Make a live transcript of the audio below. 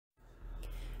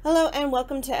Hello and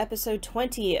welcome to episode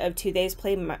 20 of Today's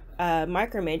Play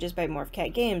Micromages by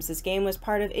Morphcat Games. This game was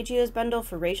part of Itch.io's bundle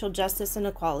for racial justice and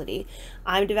equality.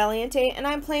 I'm DeValiente and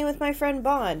I'm playing with my friend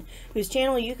Bon, whose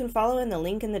channel you can follow in the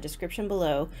link in the description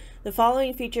below. The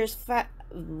following features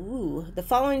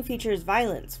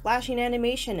violence, flashing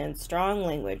animation, and strong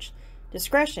language.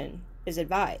 Discretion is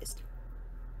advised.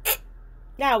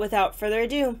 Now, without further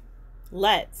ado,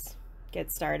 let's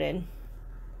get started.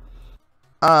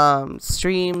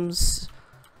 Streams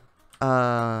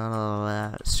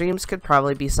could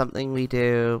probably be something we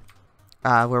do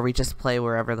where we just play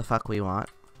wherever the fuck we want.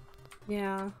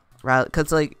 Yeah. Right,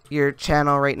 because like your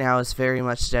channel right now is very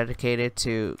much dedicated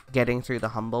to getting through the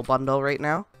Humble Bundle right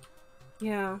now.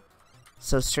 Yeah.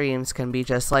 So streams can be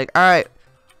just like, alright,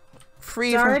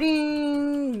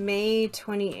 starting May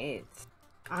 28th.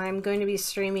 I'm going to be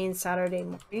streaming Saturday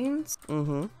mornings.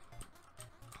 Mm-hmm.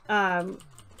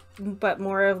 But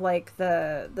more of like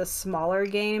the smaller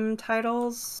game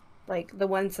titles, like the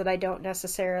ones that I don't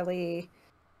necessarily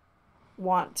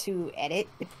want to edit.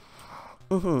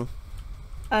 Mm-hmm.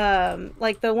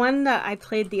 Like the one that I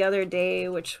played the other day,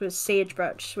 which was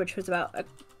Sagebrush, which was about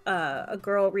a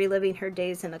girl reliving her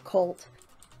days in a cult.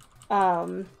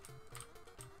 That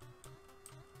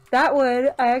one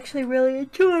I actually really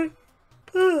enjoyed.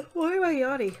 Why am I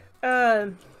yawning?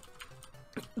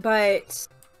 But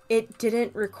it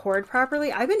didn't record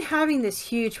properly. I've been having this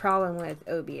huge problem with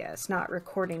OBS not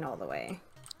recording all the way.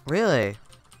 Really?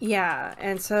 Yeah,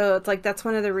 and so it's like that's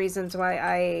one of the reasons why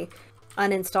I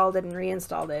uninstalled it and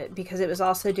reinstalled it, because it was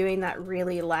also doing that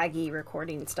really laggy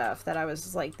recording stuff that I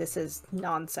was like, this is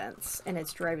nonsense and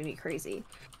it's driving me crazy.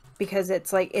 Because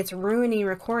it's like, it's ruining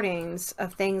recordings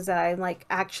of things that I'm like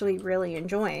actually really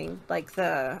enjoying. Like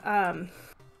the,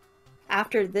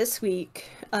 after this week,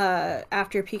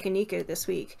 after Pikanika this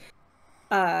week,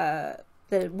 the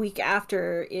week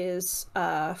after is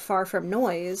Far From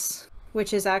Noise,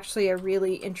 which is actually a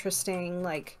really interesting,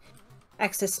 like,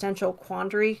 existential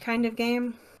quandary kind of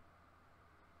game.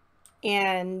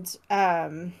 And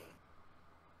the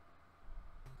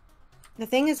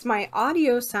thing is, my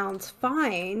audio sounds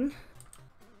fine,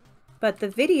 but the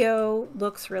video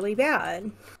looks really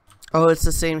bad. Oh, it's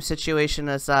the same situation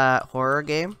as that horror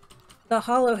game? The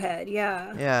Hollowhead,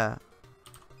 yeah. Yeah.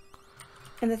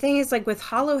 And the thing is, like, with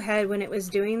Hollowhead, when it was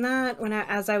doing that,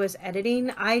 as I was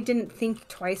editing, I didn't think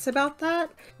twice about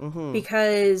that. Mm-hmm.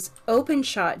 Because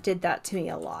OpenShot did that to me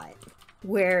a lot.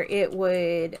 Where it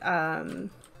would,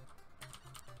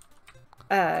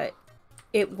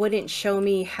 it wouldn't show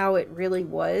me how it really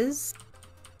was.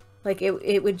 Like,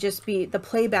 it would just be, the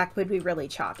playback would be really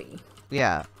choppy.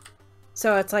 Yeah.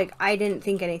 So it's like, I didn't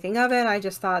think anything of it. I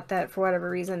just thought that for whatever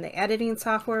reason, the editing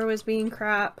software was being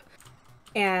crap.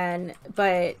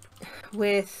 But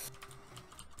with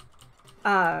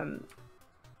Far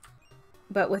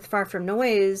From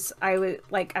Noise, I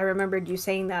remembered you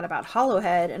saying that about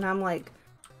Hollowhead, and I'm like,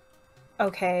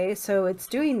 okay, so it's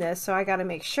doing this, so I gotta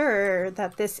make sure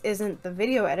that this isn't the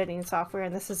video editing software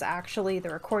and this is actually the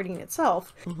recording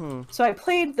itself. Mm-hmm. So I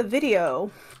played the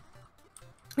video,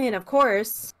 and of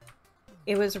course,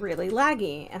 it was really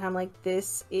laggy, and I'm like,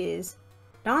 this is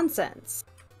nonsense.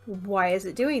 Why is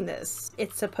it doing this?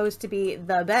 It's supposed to be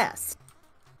the best.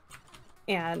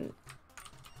 And,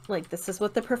 like, this is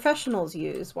what the professionals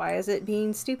use. Why is it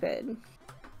being stupid?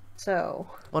 So...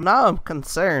 Well, now I'm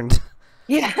concerned.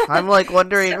 Yeah. I'm, like,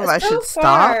 wondering if I should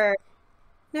stop.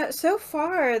 No, so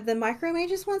far, the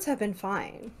Micromages ones have been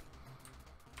fine.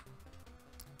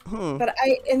 But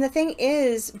and the thing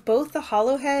is, both the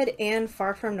Hollowhead and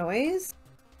Far From Noise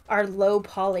are low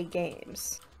poly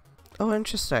games. Oh,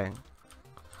 interesting.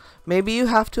 Maybe you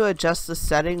have to adjust the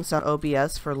settings on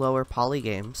OBS for lower poly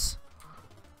games.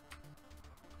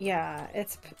 Yeah,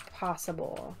 it's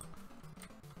possible.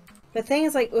 The thing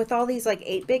is, like, with all these, like,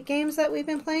 8-bit games that we've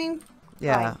been playing,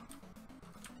 yeah, fine.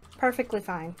 Perfectly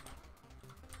fine.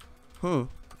 But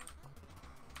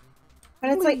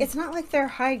it's like, it's not like they're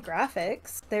high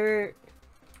graphics. They're...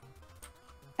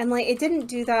 And, like, it didn't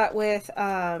do that with,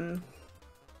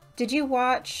 Did you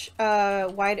watch,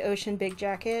 Wide Ocean Big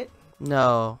Jacket?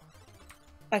 No.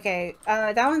 Okay,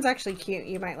 that one's actually cute.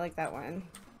 You might like that one.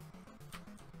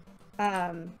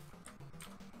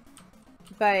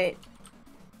 But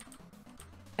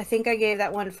I think I gave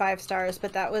that one 5 stars,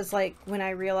 but that was like when I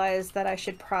realized that I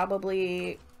should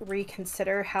probably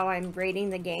reconsider how I'm rating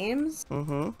the games.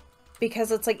 Mm-hmm.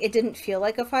 Because it's like, it didn't feel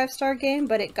like a 5-star game,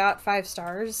 but it got 5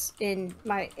 stars in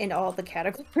all the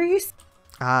categories.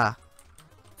 Ah.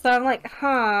 So I'm like,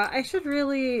 huh, I should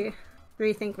really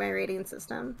rethink my rating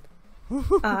system.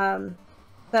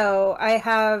 So I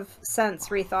have since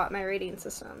rethought my rating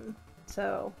system.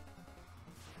 So,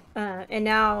 and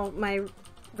now my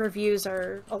reviews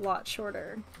are a lot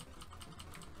shorter.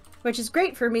 Which is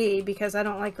great for me because I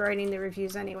don't like writing the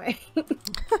reviews anyway.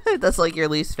 That's like your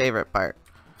least favorite part.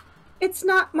 It's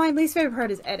not, my least favorite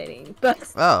part is editing,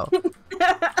 but Oh.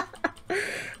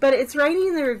 but it's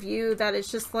writing the review that is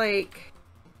just like,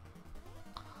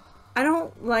 I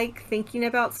don't like thinking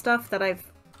about stuff that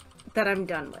I'm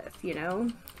done with, you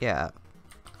know? Yeah.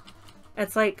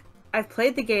 It's like, I've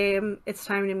played the game, it's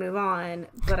time to move on,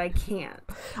 but I can't.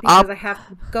 Because I have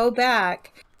to go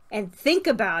back and think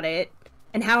about it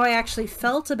and how I actually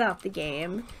felt about the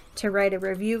game to write a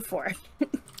review for it.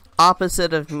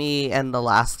 Opposite of me and The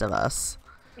Last of Us.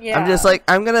 Yeah. I'm just like,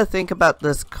 I'm gonna think about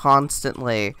this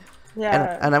constantly.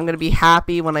 Yeah. And I'm gonna be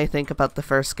happy when I think about the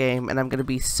first game, and I'm gonna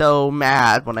be so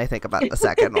mad when I think about the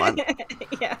second one.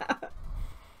 Yeah.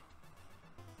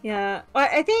 Yeah. Well,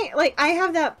 I think, like, I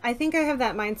have that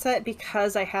mindset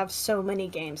because I have so many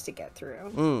games to get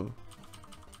through.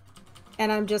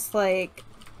 And I'm just like,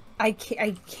 I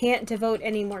can't devote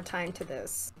any more time to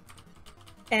this.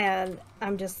 And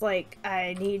I'm just like,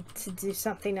 I need to do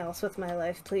something else with my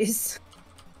life, please.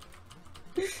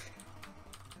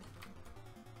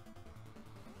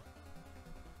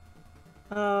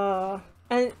 And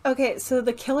okay, so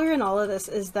the killer in all of this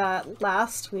is that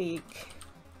last week,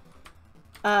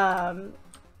 I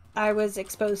was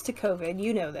exposed to COVID.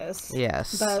 You know this.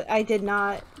 Yes. But I did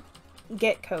not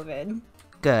get COVID.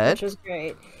 Good. Which was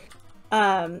great.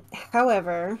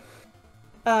 However,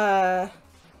 I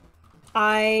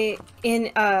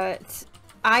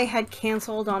had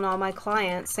canceled on all my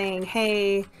clients saying,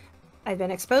 hey, I've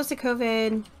been exposed to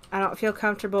COVID. I don't feel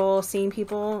comfortable seeing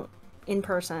people in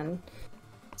person.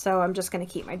 So I'm just going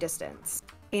to keep my distance.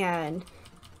 And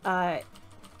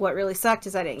what really sucked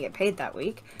is I didn't get paid that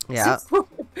week. Yeah.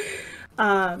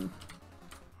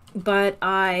 But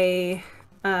I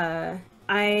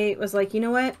was like, you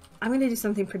know what? I'm going to do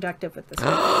something productive with this.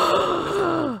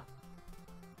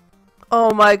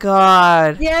 Oh my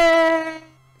god. Yay!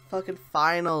 Fucking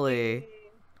finally.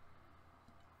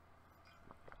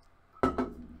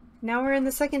 Now we're in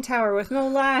the second tower with no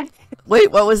lag.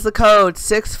 Wait, what was the code?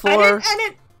 64?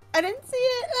 I didn't see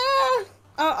it.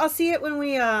 I'll see it when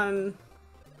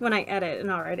I edit,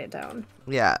 and I'll write it down.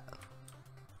 Yeah.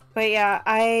 But yeah,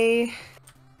 I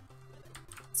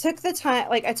took the time,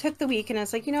 like, I took the week, and I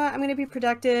was like, you know what, I'm gonna be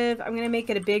productive. I'm gonna make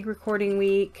it a big recording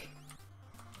week.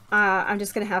 I'm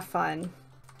just gonna have fun.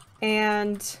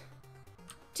 And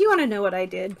do you want to know what I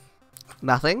did?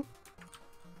 Nothing?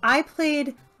 I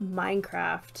played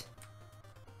Minecraft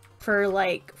for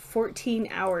like 14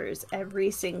 hours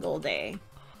every single day.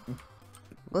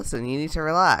 Listen, you need to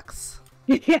relax.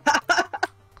 Yeah.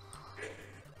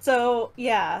 So,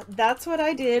 yeah, that's what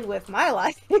I did with my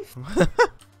life.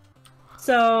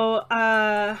 So,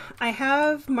 I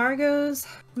have Margot's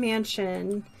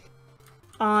mansion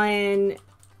on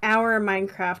our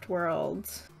Minecraft world.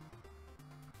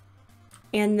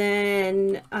 And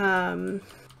then,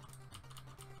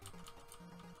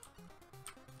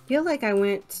 feel like I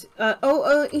went,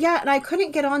 yeah, and I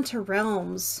couldn't get onto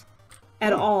Realms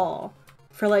at all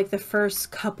for like the first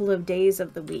couple of days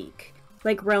of the week.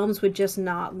 Like, Realms would just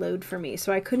not load for me,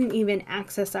 so I couldn't even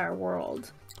access our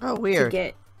world. Oh, weird. To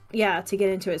get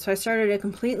into it. So I started a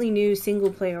completely new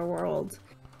single player world.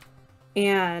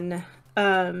 And,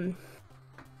 bye.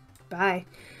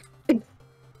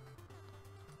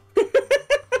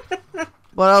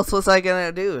 What else was I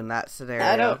gonna do in that scenario?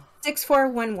 I don't.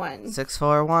 6411.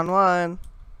 6411.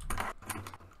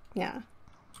 Yeah.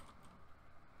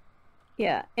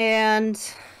 Yeah, and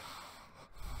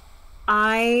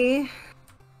I'm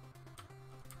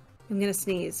gonna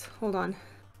sneeze. Hold on.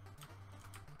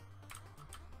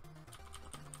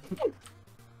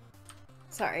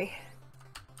 Sorry.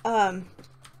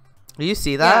 You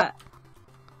see that?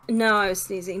 Yeah. No, I was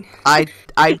sneezing. I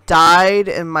died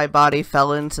and my body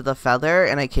fell into the feather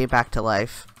and I came back to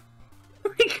life.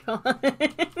 Oh my god.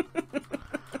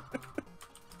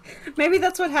 Maybe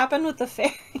that's what happened with the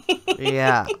fairy.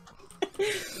 Yeah.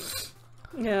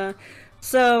 Yeah.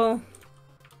 So,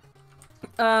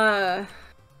 yeah,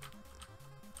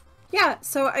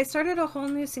 so I started a whole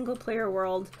new single player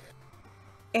world,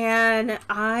 and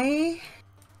I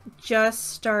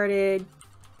just started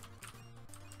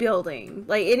building.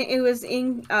 Like, it was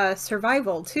in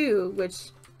survival too,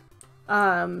 which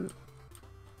can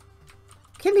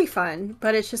be fun,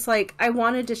 but it's just like, I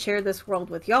wanted to share this world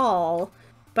with y'all,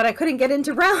 but I couldn't get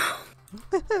into Realm.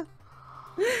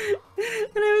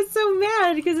 And I was so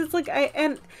mad because it's like,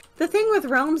 and the thing with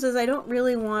Realms is I don't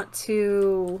really want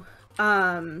to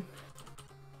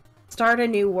start a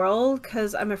new world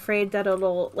because I'm afraid that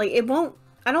it'll like it won't.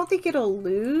 I don't think it'll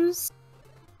lose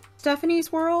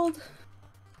Stephanie's world,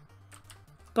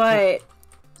 but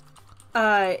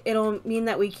it'll mean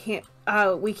that we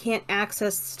can't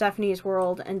access Stephanie's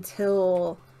world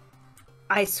until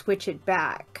I switch it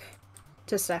back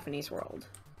to Stephanie's world,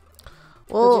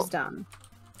 Well, which is dumb.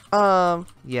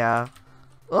 Yeah.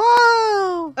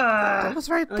 Whoa! That was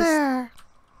right there.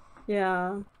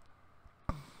 Yeah.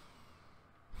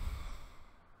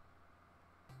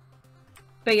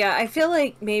 But yeah, I feel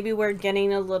like maybe we're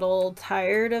getting a little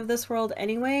tired of this world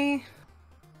anyway.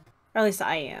 Or at least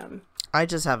I am. I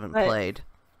just haven't played.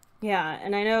 Yeah,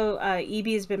 and I know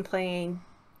EB's been playing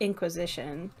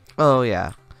Inquisition. Oh,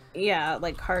 yeah. Yeah,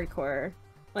 like hardcore.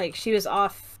 Like, she was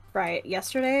off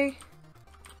yesterday.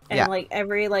 And like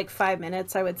every 5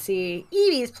 minutes I would see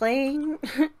Evie's playing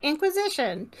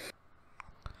Inquisition.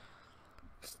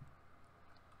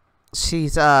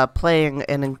 She's playing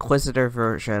an Inquisitor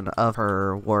version of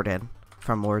her Warden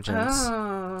from Origins.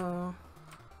 Oh.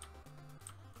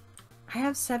 I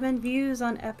have 7 views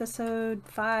on episode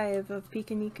 5 of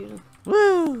Pikuniku.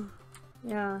 Woo!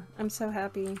 Yeah, I'm so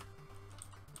happy.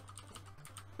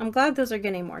 I'm glad those are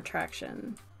getting more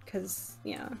traction. Because,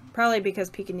 yeah, probably because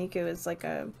Pikuniku is like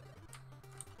a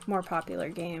more popular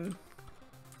game.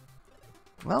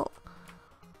 Well,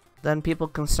 then people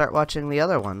can start watching the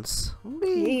other ones.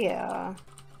 Whee! Yeah.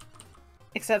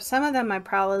 Except some of them I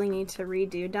probably need to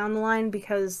redo down the line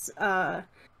because my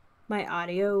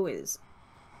audio is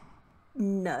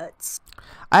nuts.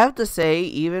 I have to say,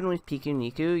 even with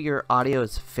Pikuniku, your audio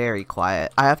is very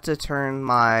quiet. I have to turn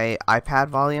my iPad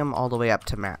volume all the way up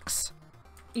to max.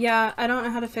 Yeah, I don't know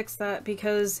how to fix that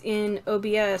because in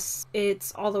OBS,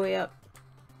 it's all the way up.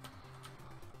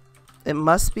 It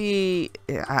must be,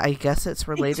 I guess it's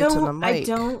related to the mic.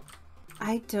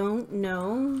 I don't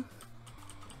know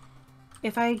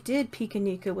if I did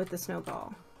Pikuniku with the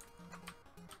snowball.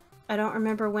 I don't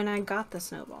remember when I got the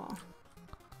snowball.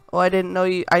 Oh, I didn't know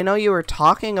you. I know you were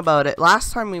talking about it.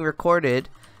 Last time we recorded,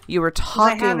 you were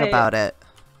talking about it.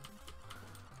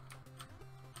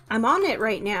 I'm on it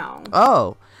right now.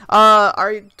 Oh.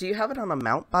 Do you have it on a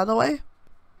mount, by the way?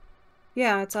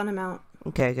 Yeah, it's on a mount.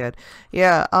 Okay, good.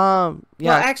 Yeah, yeah.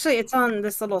 Well, actually, it's on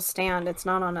this little stand. It's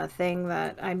not on a thing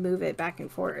that I move it back and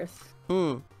forth.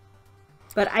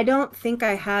 But I don't think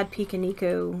I had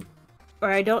Pikuniku,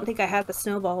 or I don't think I had the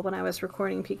snowball when I was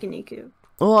recording Pikuniku.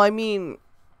 Well, I mean,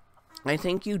 I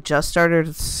think you just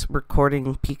started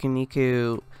recording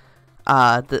Pikuniku,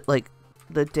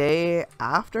 the day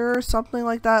after or something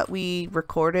like that. We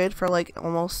recorded for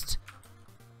almost,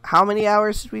 how many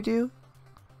hours did we do?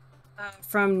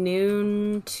 From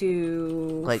noon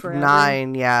to forever.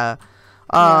 9, yeah.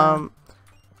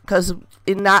 Because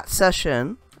in that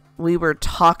session, we were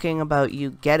talking about you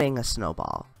getting a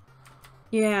snowball.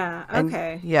 Yeah,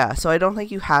 okay. And, yeah, so I don't think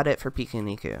you had it for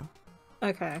Pikuniku.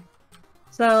 Okay.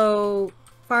 So,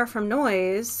 Far From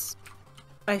Noise,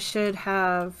 I should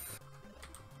have...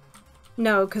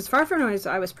 No, because Far From Noise,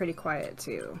 I was pretty quiet,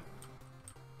 too.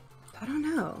 I don't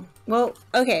know. Well,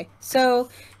 okay,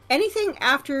 so... Anything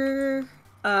after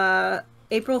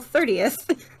April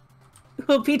 30th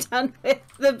will be done with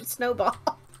the snowball.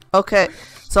 Okay,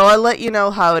 so I'll let you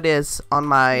know how it is on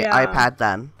my iPad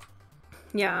then.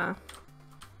 Yeah.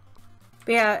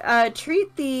 But yeah,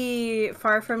 treat the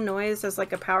Far From Noise as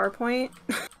like a PowerPoint.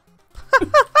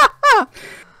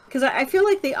 Because I feel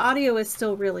like the audio is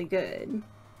still really good.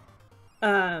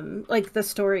 Like the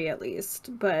story at least,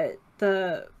 but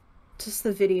just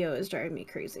the video is driving me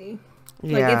crazy.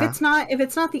 Yeah. Like if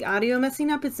it's not the audio messing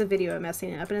up, it's the video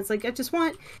messing up, and it's like I just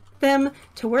want them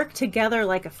to work together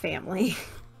like a family.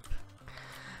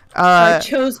 A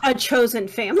chosen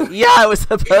family. Yeah, I was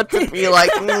about to be like.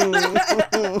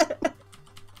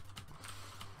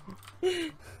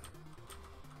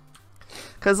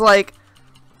 Cause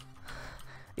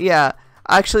yeah,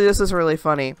 actually, this is really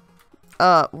funny.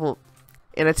 Well,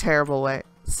 in a terrible way.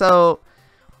 So.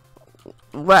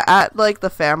 At the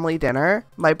family dinner,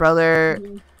 my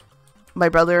brother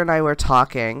and I were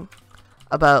talking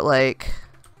about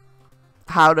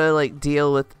how to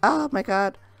deal with, oh my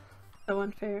god, so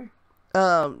unfair.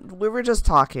 We were just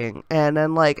talking, and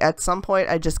then at some point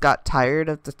I just got tired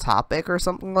of the topic or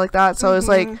something like that. So I was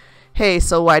like, hey,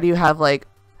 so why do you have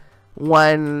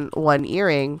one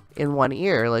earring in one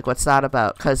ear? What's that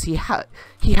about? Because he had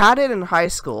it in high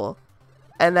school.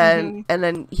 And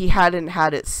then he hadn't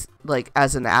had it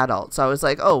as an adult, so I was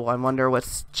like, "Oh, I wonder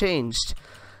what's changed."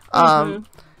 And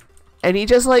he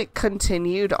just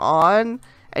continued on,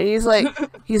 and he's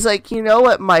like, you know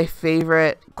what my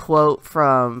favorite quote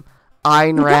from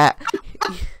Ayn Rand?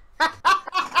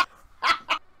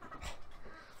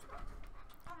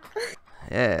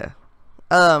 Yeah.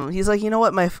 He's like, you know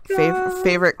what my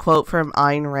favorite quote from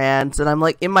Ayn Rand? And I'm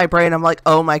like, in my brain, I'm like,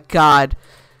 oh my god,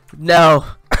 no.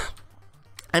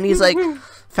 And he's like,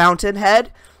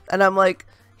 Fountainhead? And I'm like,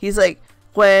 he's like,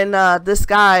 when this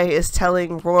guy is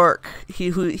telling Rourke,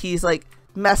 he's like,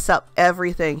 mess up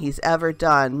everything he's ever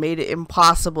done, made it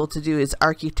impossible to do his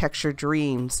architecture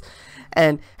dreams.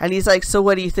 And he's like, so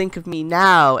what do you think of me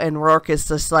now? And Rourke is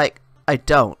just like, I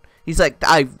don't. He's like,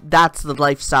 that's the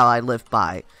lifestyle I live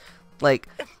by. Like,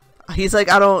 he's like,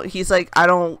 I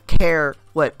don't care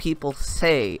what people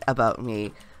say about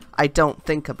me. I don't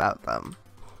think about them.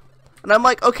 And I'm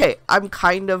like, okay, I'm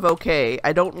kind of okay.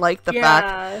 I don't like the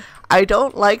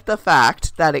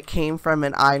fact that it came from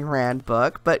an Ayn Rand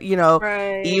book, but you know,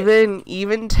 Right.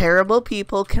 even terrible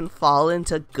people can fall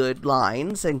into good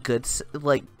lines and good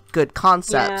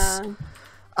concepts. Yeah.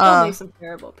 Only some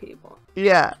terrible people.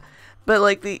 Yeah. But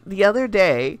like the other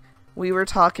day we were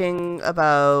talking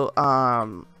about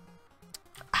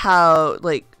how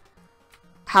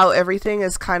everything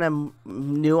is kind of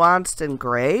nuanced and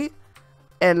gray,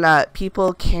 and that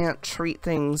people can't treat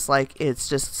things like it's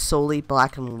just solely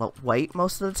black and white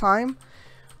most of the time.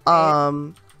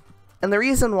 And the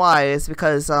reason why is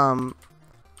because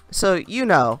so you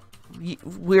know,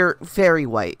 we're very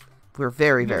white. We're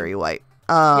very very white.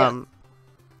 Yes.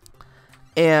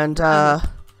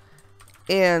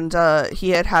 And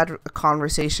he had a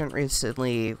conversation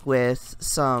recently with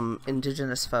some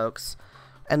indigenous folks,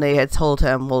 and they had told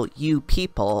him, well, you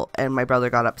people, and my brother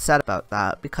got upset about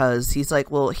that because he's like,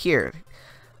 well, here,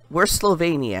 we're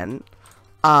Slovenian.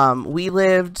 We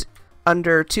lived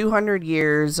under 200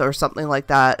 years or something like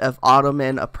that of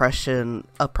Ottoman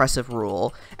oppressive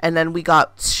rule, and then we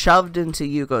got shoved into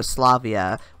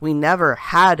Yugoslavia. We never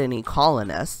had any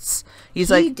colonists. He's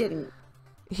like,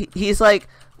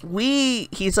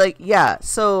 yeah,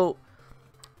 so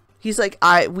he's like,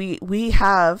 we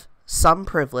have some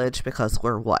privilege because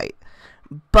we're white,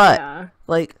 but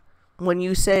like when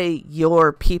you say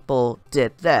your people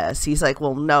did this, he's like,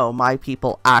 well, no, my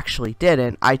people actually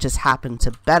didn't. I just happened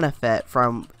to benefit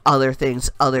from other things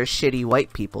other shitty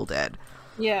white people did.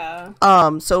 Yeah.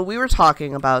 So we were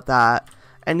talking about that,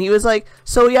 and he was like,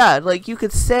 so yeah, like you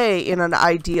could say in an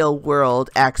ideal world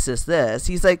X is this.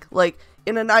 He's like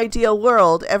in an ideal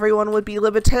world, everyone would be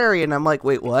libertarian. I'm like,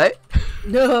 wait, what?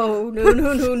 No, sir.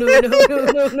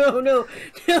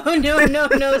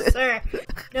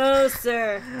 No,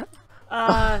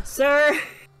 sir.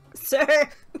 Sir.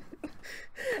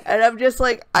 And I'm just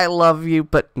like, I love you,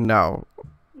 but no.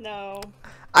 No.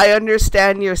 I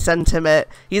understand your sentiment.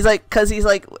 He's like, because he's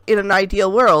like, in an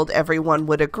ideal world, everyone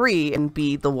would agree and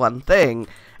be the one thing.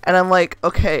 And I'm like,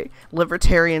 okay,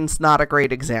 libertarian's not a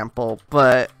great example,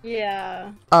 but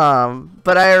yeah.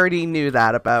 But I already knew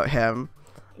that about him.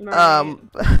 Right.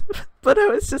 But I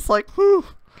was just like,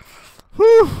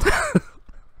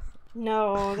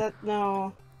 No.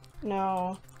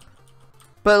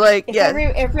 But like, if yeah.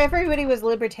 if everybody was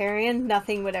libertarian,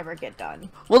 nothing would ever get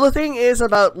done. Well, the thing is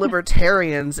about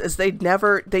libertarians is they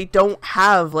don't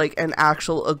have like an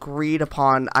actual agreed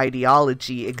upon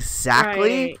ideology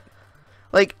exactly. Right.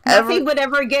 Like nothing would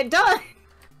ever get done.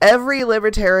 Every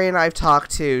libertarian I've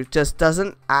talked to just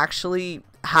doesn't actually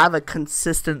have a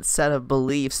consistent set of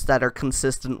beliefs that are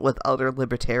consistent with other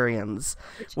libertarians,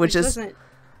 which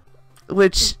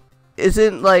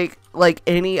isn't like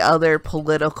any other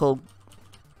political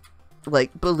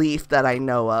like belief that I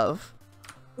know of.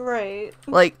 Right.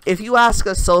 Like if you ask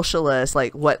a socialist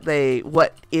like what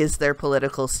is their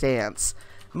political stance,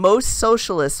 most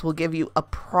socialists will give you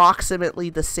approximately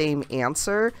the same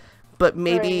answer, but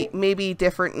maybe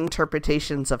different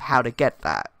interpretations of how to get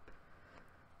that.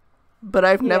 But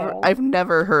I've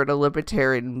never heard a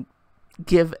libertarian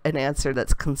give an answer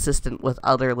that's consistent with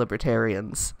other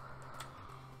libertarians.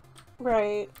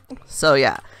 Right. So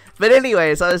yeah. But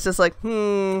anyways, I was just like,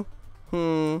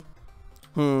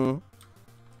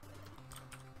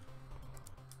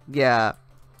 Yeah.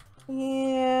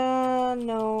 Yeah,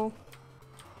 no.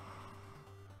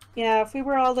 Yeah, if we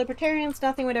were all libertarians,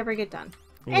 nothing would ever get done.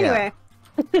 Anyway.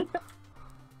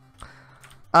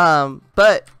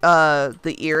 But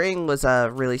the earring was a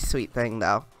really sweet thing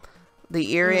though.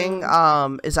 The earring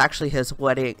is actually his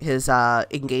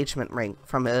engagement ring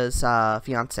from his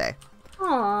fiance.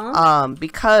 Aww.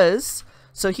 Because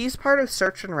so he's part of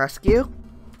search and rescue.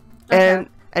 Okay.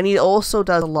 And he also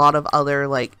does a lot of other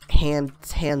like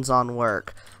hands-on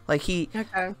work. Like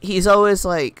he's always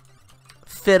like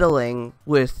fiddling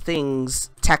with things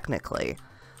technically.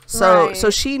 So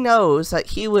she knows that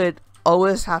he would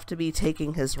always have to be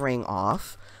taking his ring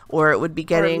off, or it would be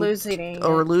getting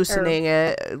or losing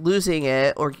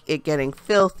it, or it getting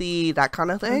filthy, that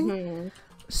kind of thing. Mm-hmm.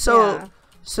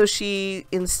 So she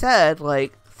instead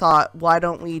like thought, why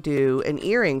don't we do an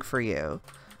earring for you?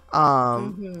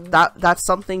 That's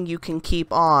something you can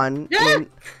keep on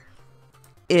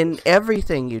in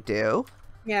everything you do.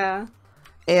 Yeah.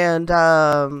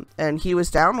 And he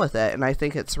was down with it, and I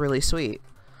think it's really sweet.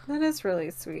 That is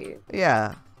really sweet.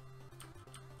 Yeah.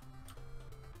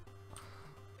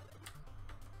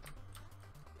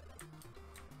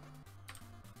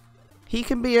 He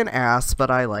can be an ass, but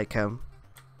I like him.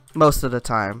 Most of the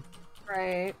time.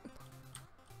 Right.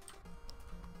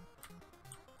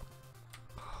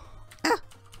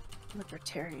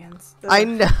 Libertarians. I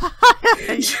know.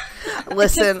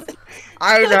 Listen,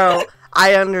 I know.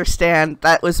 I understand.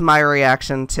 That was my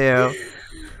reaction too.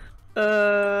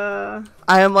 I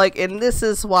am like, and this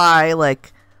is why,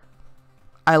 like,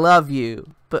 I love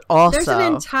you, but also there's an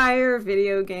entire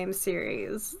video game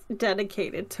series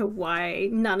dedicated to why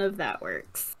none of that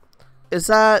works. Is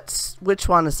that, which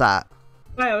one is that?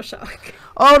 BioShock.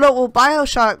 Oh no, well,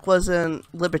 BioShock wasn't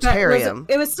libertarian.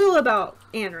 It was still about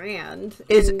Ayn Rand.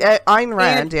 Is Ayn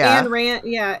Rand? Yeah. Ayn Rand,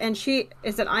 yeah, and she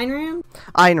is it Ayn Rand?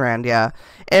 Ayn Rand, yeah,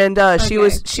 and she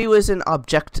was an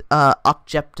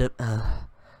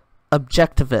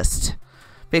objectivist,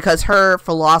 because her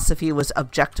philosophy was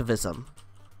objectivism.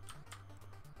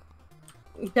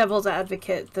 Devil's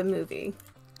Advocate, the movie.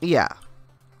 Yeah.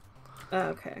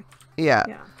 Okay. Yeah.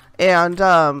 And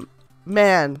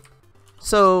man,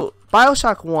 so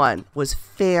BioShock 1 was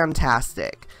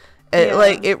fantastic.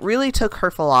 It really took her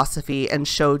philosophy and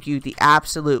showed you the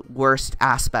absolute worst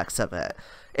aspects of it.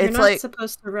 It's You're not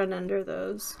supposed to run under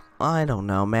those. I don't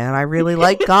know, man. I really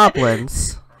like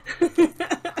goblins.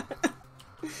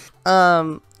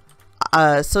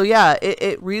 So yeah,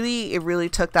 it really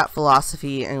took that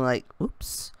philosophy and like,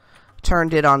 oops,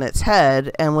 turned it on its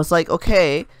head and was like,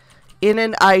 okay, in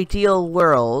an ideal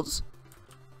world,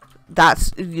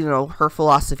 that's, you know, her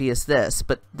philosophy is this,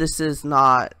 but this is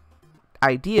not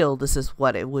ideal. This is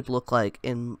what it would look like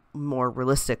in more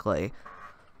realistically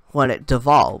when it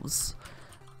devolves.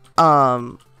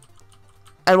 And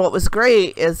what was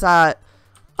great is that,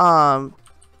 in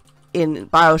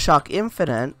BioShock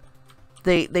Infinite,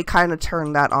 they kind of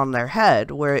turned that on their head,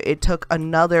 where it took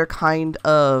another kind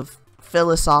of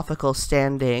philosophical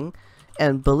standing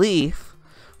and belief,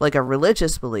 like a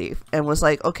religious belief, and was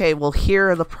like, okay, well,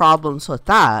 here are the problems with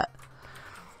that.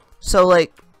 So,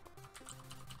 like,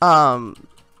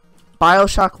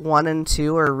 BioShock 1 and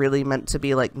 2 are really meant to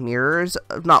be like mirrors.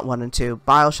 Not 1 and 2.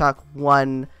 BioShock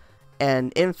 1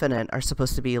 and Infinite are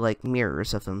supposed to be like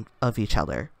mirrors of each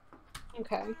other.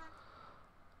 Okay.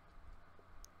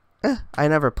 I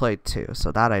never played 2,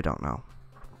 so that I don't know.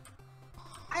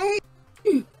 I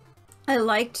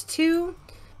liked 2.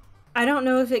 I don't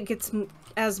know if it gets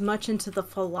as much into the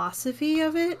philosophy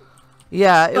of it.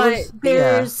 Yeah,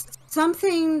 there's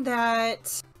something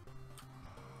that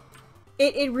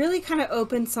it really kind of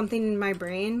opened something in my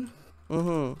brain.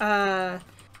 Mm-hmm.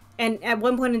 And at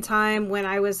one point in time when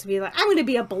I was to be like, I'm going to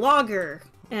be a blogger,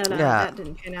 and that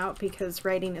didn't pan out because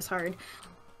writing is hard.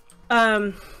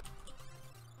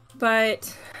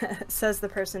 But says the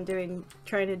person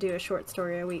trying to do a short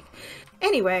story a week.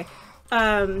 Anyway,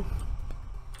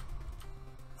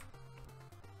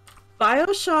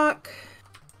 BioShock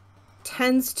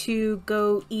tends to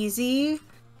go easy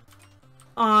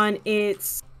on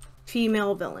its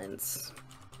female villains.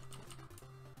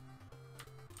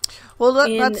 Well,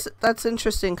 that's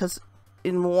interesting, because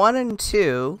in 1 and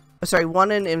 2, sorry, 1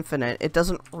 and Infinite, it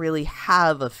doesn't really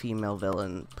have a female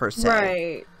villain per se.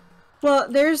 Right. Well,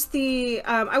 there's the,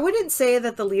 I wouldn't say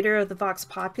that the leader of the Vox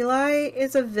Populi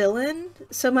is a villain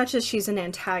so much as she's an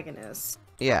antagonist.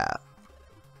 Yeah.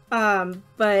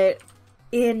 But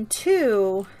in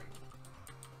 2,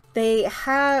 they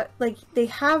have the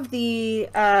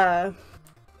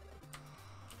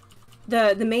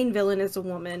main villain is a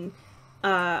woman.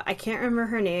 I can't remember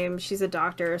her name. She's a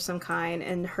doctor of some kind,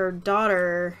 and her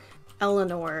daughter,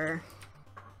 Eleanor,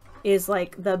 is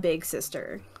like the big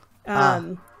sister.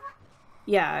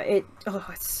 Yeah,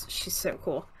 she's so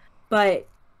cool. But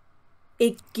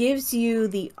it gives you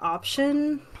the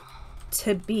option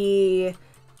to be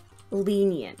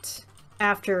lenient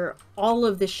after all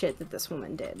of the shit that this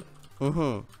woman did.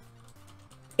 Mm-hmm.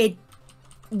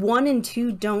 1 and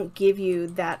 2 don't give you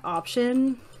that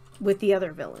option with the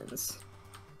other villains.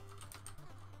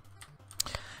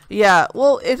 Yeah,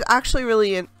 well, it's actually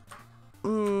really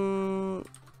oh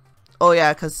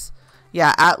yeah, because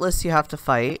Atlas you have to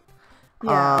fight.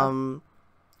 Yeah.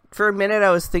 For a minute I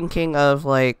was thinking of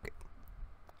like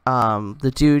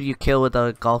the dude you kill with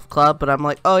a golf club, but I'm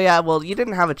like, oh yeah, well you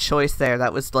didn't have a choice there.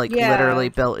 That was like literally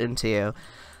built into you.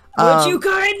 Would you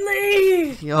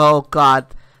kindly? Oh god,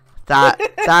 that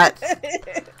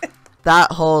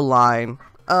that whole line.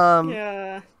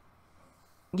 Yeah,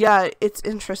 it's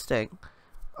interesting.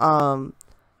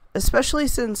 Especially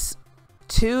since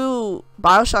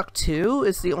BioShock 2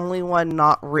 is the only one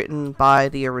not written by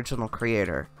the original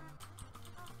creator.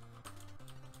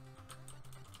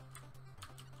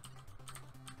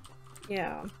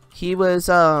 Yeah. He was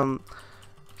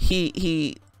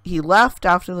he left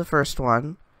after the first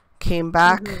one, came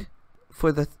back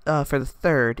for the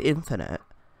third, Infinite.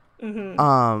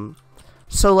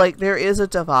 So like there is a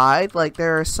divide. Like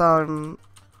there are some,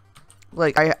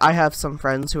 like I have some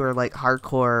friends who are like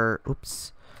hardcore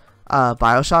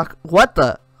BioShock. What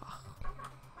the?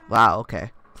 Wow,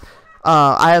 okay.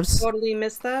 I have totally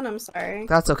missed that. I'm sorry.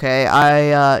 That's okay.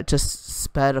 I just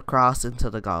sped across into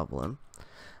the goblin.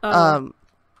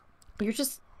 You're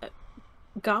just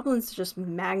goblins are just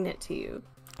magnet to you.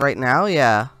 Right now,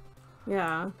 yeah.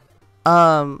 Yeah.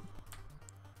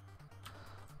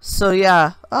 So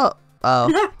yeah. Oh.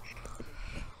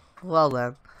 Well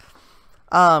then.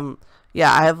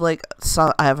 Yeah, I have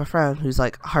a friend who's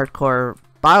like hardcore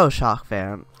BioShock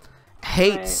fan.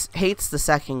 Hates the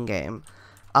second game.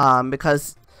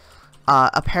 Because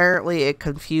apparently it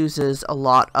confuses a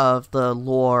lot of the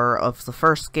lore of the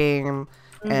first game,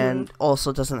 and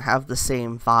also doesn't have the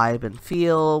same vibe and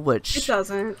feel, which it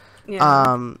doesn't.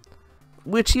 Yeah.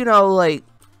 Which, you know, like,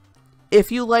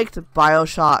 if you liked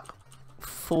BioShock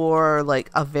for like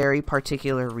a very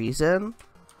particular reason,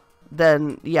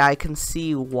 then yeah, I can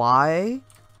see why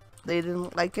they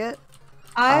didn't like it.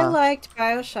 I liked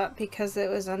BioShock because it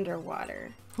was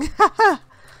underwater.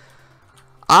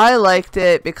 I liked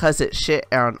it because it shit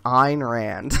on Ayn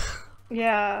Rand.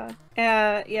 Yeah.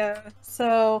 Yeah.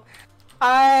 So,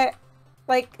 I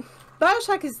like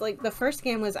BioShock is like the first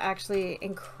game was actually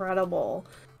incredible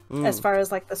as far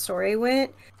as like the story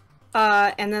went.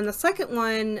 And then the second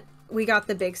one, we got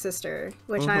the Big Sister,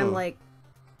 which I'm like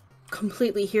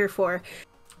completely here for.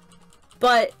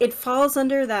 But it falls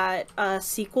under that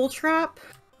sequel trap,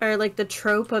 or like the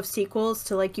trope of sequels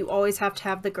to like you always have to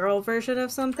have the girl version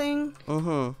of something.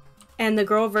 And the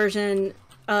girl version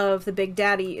of the Big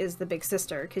Daddy is the Big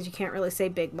Sister, because you can't really say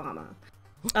Big Mama.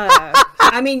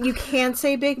 I mean, you can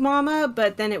say Big Mama,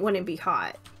 but then it wouldn't be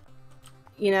hot.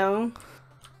 You know?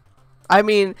 I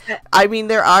mean,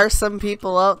 there are some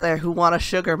people out there who want a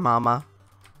sugar mama.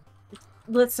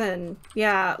 Listen,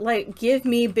 yeah, like, give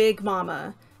me Big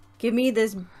Mama. Give me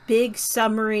this big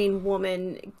submarine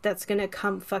woman that's gonna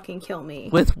come fucking kill me.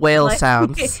 With whale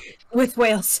sounds. With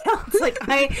whale sounds. Like,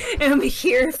 I am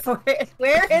here for it.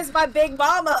 Where is my Big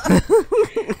Mama?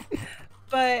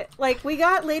 But, like, we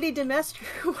got Lady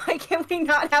Dimitrescu. Why can't we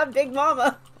not have Big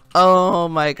Mama? Oh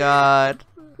my god.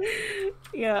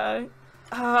 Yeah.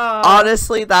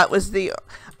 Honestly, that was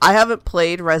I haven't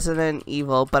played Resident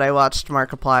Evil, but I watched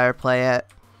Markiplier play it.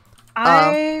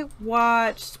 I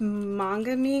watched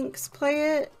Manga Minx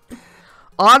play it.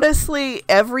 Honestly,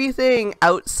 everything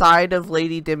outside of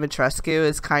Lady Dimitrescu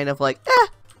is kind of like, eh.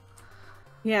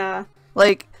 Yeah.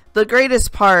 Like, the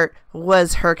greatest part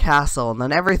was her castle, and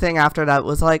then everything after that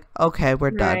was like, okay,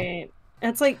 we're done. Right.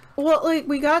 It's like, well, like,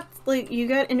 you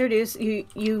got introduced,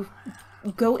 you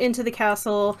go into the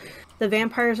castle, the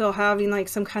vampires are having, like,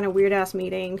 some kind of weird-ass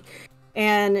meeting,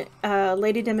 and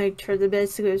Lady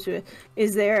Dimitrescu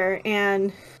is there,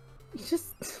 and you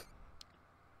just...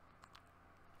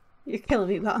 You're killing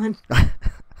me, Vaughn.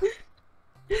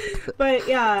 But,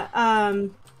 yeah,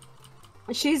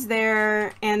 she's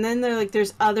there, and then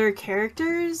there's other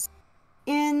characters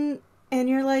and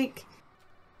you're like,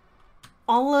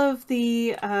 all of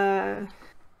the,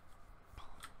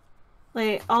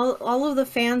 like, all of the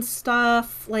fan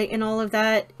stuff, like, and all of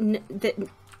that,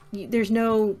 there's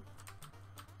no,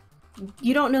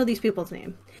 you don't know these people's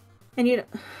name. And you don't...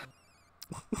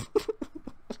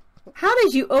 How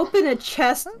did you open a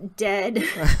chest dead? I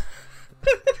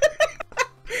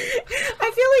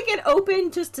feel like it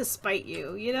opened just to spite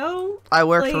you, you know? I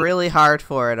worked really hard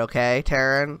for it, okay,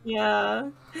 Taryn? Yeah.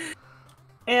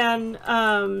 And,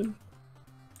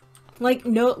 like,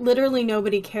 literally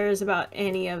nobody cares about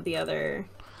any of the other,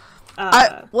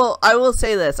 I will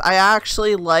say this. I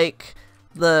actually like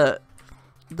the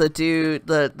dude,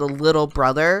 the little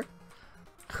brother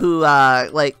who,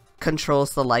 like,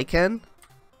 controls the Lycan.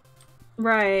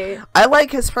 Right. I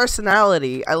like his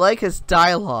personality. I like his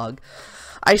dialogue.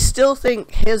 I still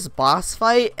think his boss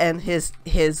fight and his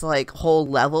like whole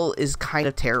level is kind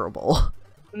of terrible.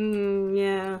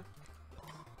 Yeah.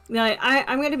 No,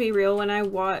 I'm gonna be real. When I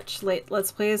watch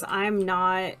Let's Plays, I'm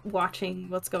not watching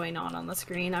what's going on the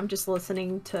screen. I'm just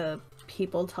listening to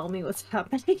people tell me what's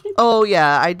happening. Oh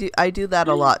yeah, I do that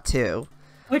a lot too.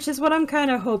 Which is what I'm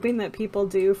kind of hoping that people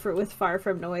do with Far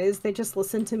From Noise. They just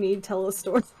listen to me tell a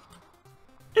story.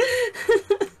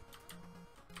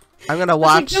 I'm gonna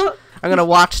watch. I'm gonna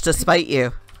watch to spite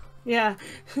you. Yeah.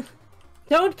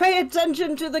 Don't pay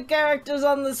attention to the characters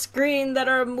on the screen that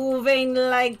are moving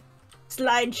like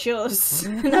slideshows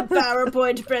in a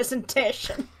PowerPoint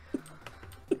presentation.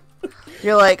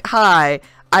 You're like, hi,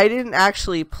 I didn't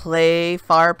actually play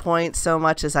Farpoint so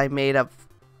much as I made a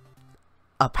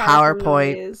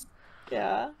PowerPoint.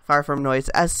 Yeah. Far From Noise,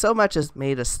 as so much as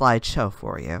made a slideshow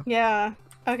for you. Yeah.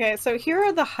 Okay, so here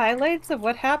are the highlights of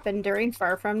what happened during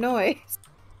Far From Noise.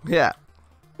 Yeah.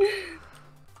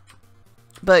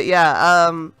 But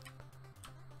yeah,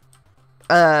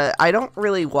 I don't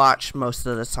really watch most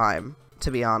of the time,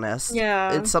 to be honest.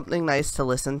 Yeah. It's something nice to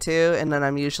listen to, and then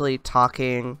I'm usually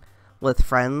talking with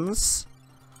friends.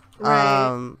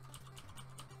 Right.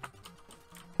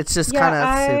 It's just kind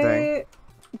of soothing. I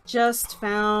just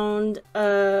found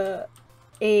a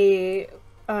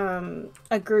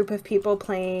group of people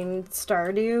playing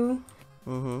Stardew.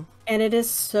 Mm-hmm. And it is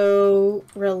so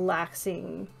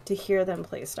relaxing to hear them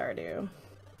play Stardew.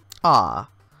 Ah.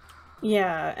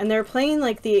 Yeah, and they're playing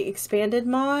like the expanded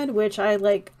mod, which I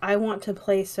want to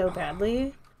play so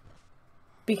badly.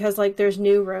 Because like there's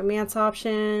new romance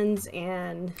options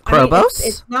and Krobos? I mean,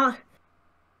 it's not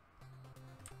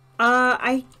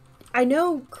I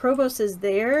know Krobos is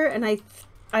there, and I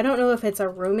don't know if it's a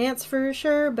romance for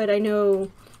sure, but I know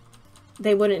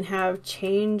they wouldn't have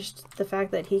changed the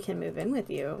fact that he can move in with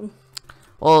you.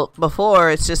 Well, before,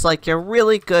 it's just like you're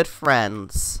really good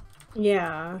friends.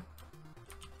 Yeah.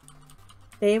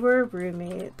 They were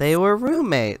roommates. They were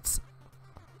roommates.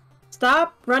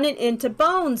 Stop running into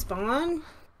Bones, Vaughn.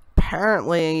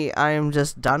 Apparently, I am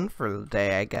just done for the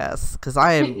day, I guess. Because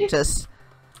I am just...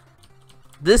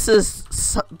 This is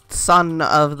son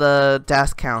of the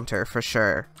death counter, for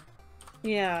sure.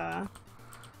 Yeah.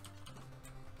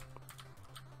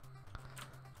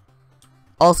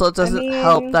 Also, it doesn't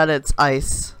help that it's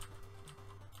ice.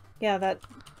 Yeah,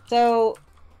 So,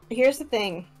 here's the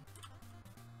thing.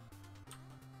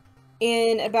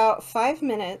 In about 5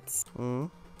 minutes,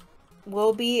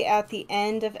 we'll be at the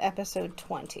end of episode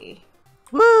 20.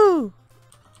 Woo!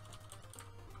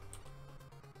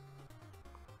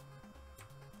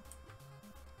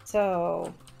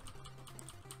 So...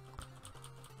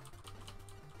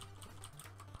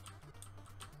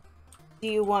 do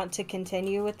you want to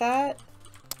continue with that?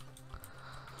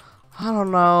 I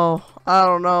don't know. I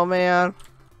don't know, man.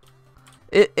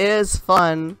 It is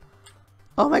fun.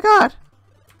 Oh my god.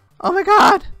 Oh my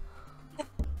god.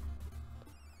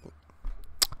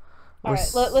 All right,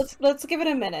 let's give it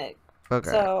a minute. Okay.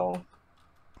 So,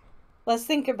 let's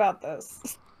think about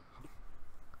this.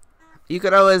 You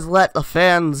could always let the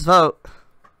fans vote.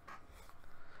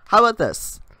 How about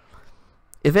this?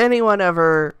 If anyone's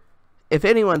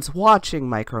watching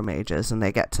Micromages and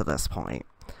they get to this point,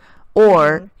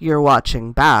 or you're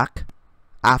watching back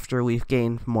after we've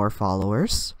gained more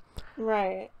followers,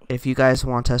 right? If you guys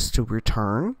want us to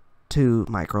return to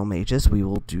Micromages, we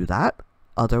will do that.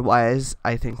 Otherwise,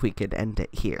 I think we could end it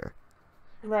here.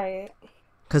 Right.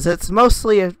 Because it's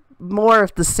mostly more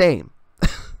of the same.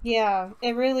 Yeah,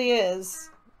 it really is.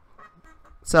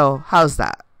 So, how's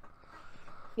that?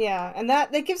 Yeah, and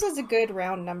that gives us a good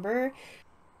round number.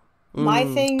 My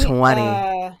thing...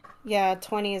 20. Yeah,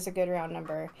 20 is a good round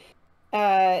number.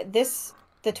 The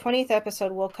 20th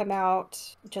episode will come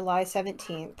out July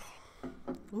 17th.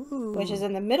 Ooh. Which is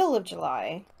in the middle of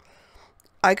July.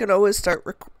 I could always start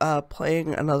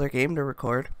playing another game to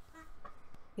record.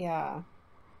 Yeah.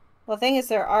 Well, the thing is,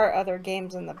 there are other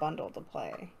games in the bundle to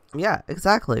play. Yeah,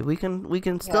 exactly. We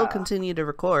can still continue to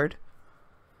record.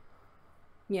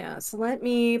 Yeah, so let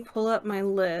me pull up my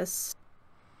list.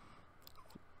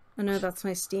 Oh no, that's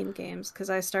my Steam games, because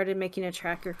I started making a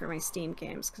tracker for my Steam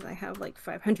games, because I have like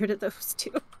 500 of those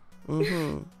too.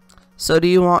 Mm-hmm. So do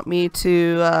you want me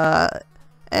to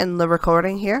end the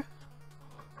recording here?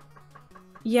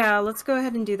 Yeah, let's go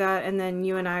ahead and do that, and then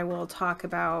you and I will talk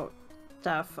about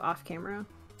stuff off camera.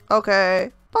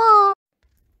 Okay, bye!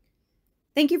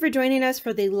 Thank you for joining us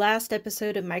for the last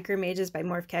episode of Micromages by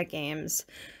Morphcat Games.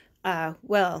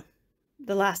 Well,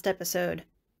 the last episode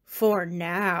for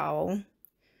now.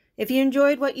 If you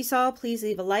enjoyed what you saw, please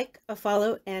leave a like, a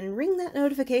follow, and ring that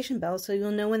notification bell so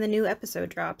you'll know when the new episode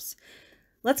drops.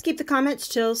 Let's keep the comments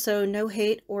chill, so no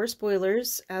hate or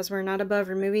spoilers, as we're not above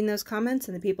removing those comments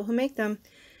and the people who make them.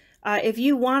 If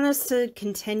you want us to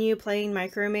continue playing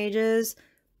Micro Mages,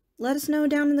 let us know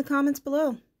down in the comments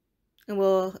below. And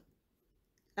we'll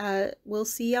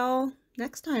see y'all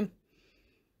next time.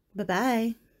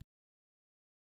 Bye-bye.